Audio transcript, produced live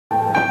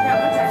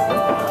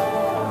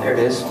There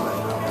it is.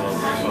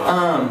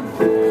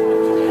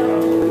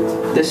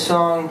 This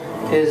song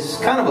is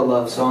kind of a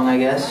love song, I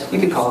guess. You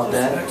could call it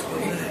that.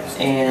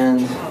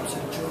 And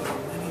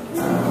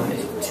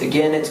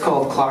again, it's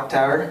called Clock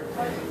Tower.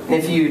 And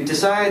if you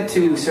decide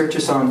to search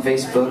us on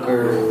Facebook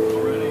or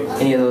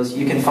any of those,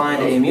 you can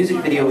find a music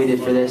video we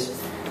did for this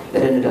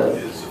that ended up,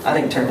 I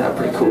think, turned out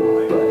pretty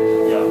cool.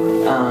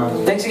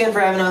 But thanks again for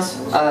having us.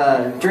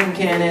 Dream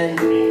Cannon,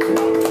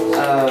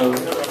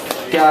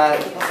 got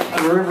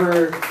the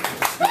River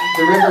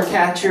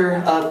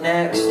Catcher up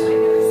next.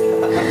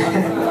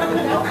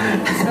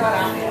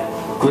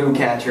 Gloom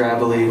Catcher, I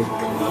believe.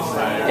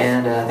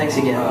 And thanks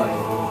again.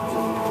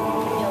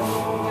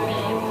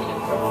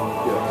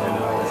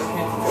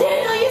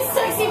 Daniel, you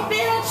sexy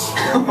bitch!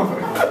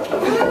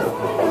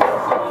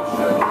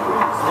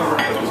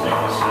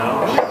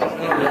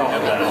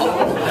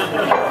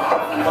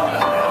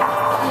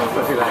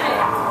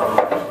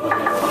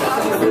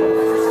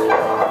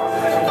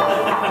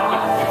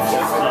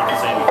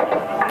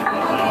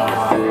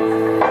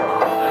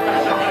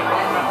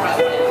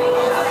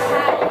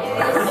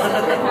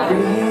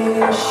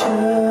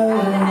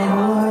 Reassuring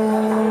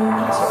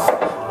words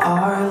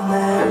are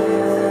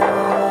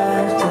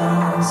left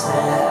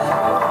unsaid.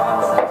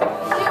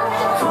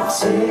 For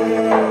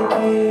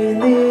taking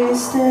these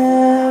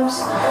steps,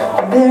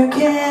 there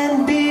can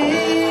be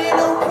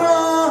no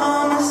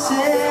promises.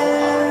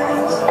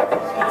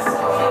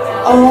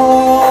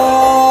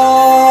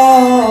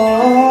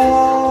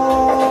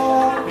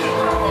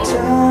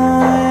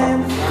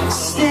 Time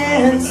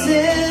stands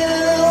still.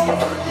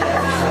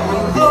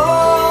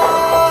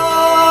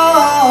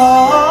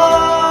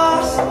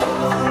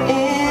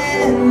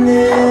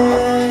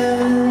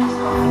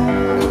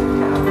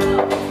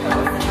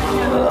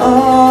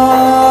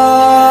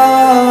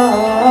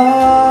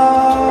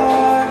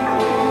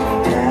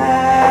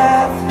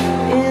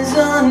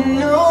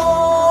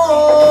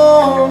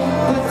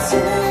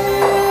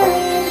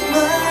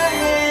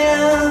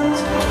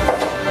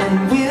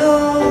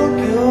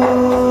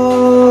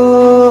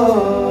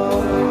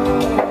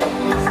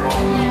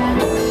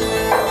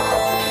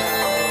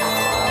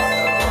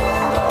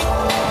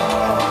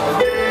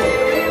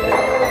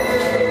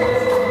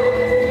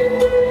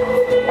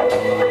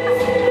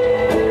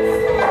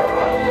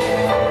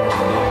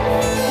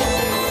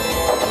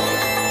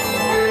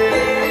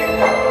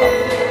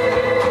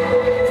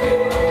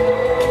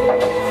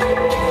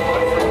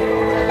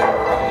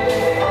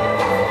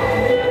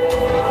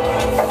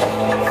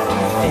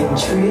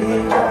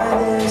 Intrigued by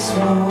this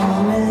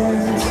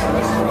moment,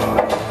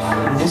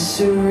 this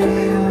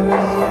surreal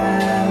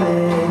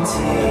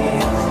reality.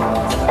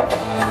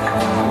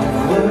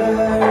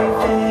 Worry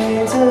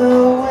fades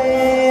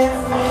away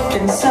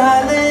in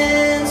silence.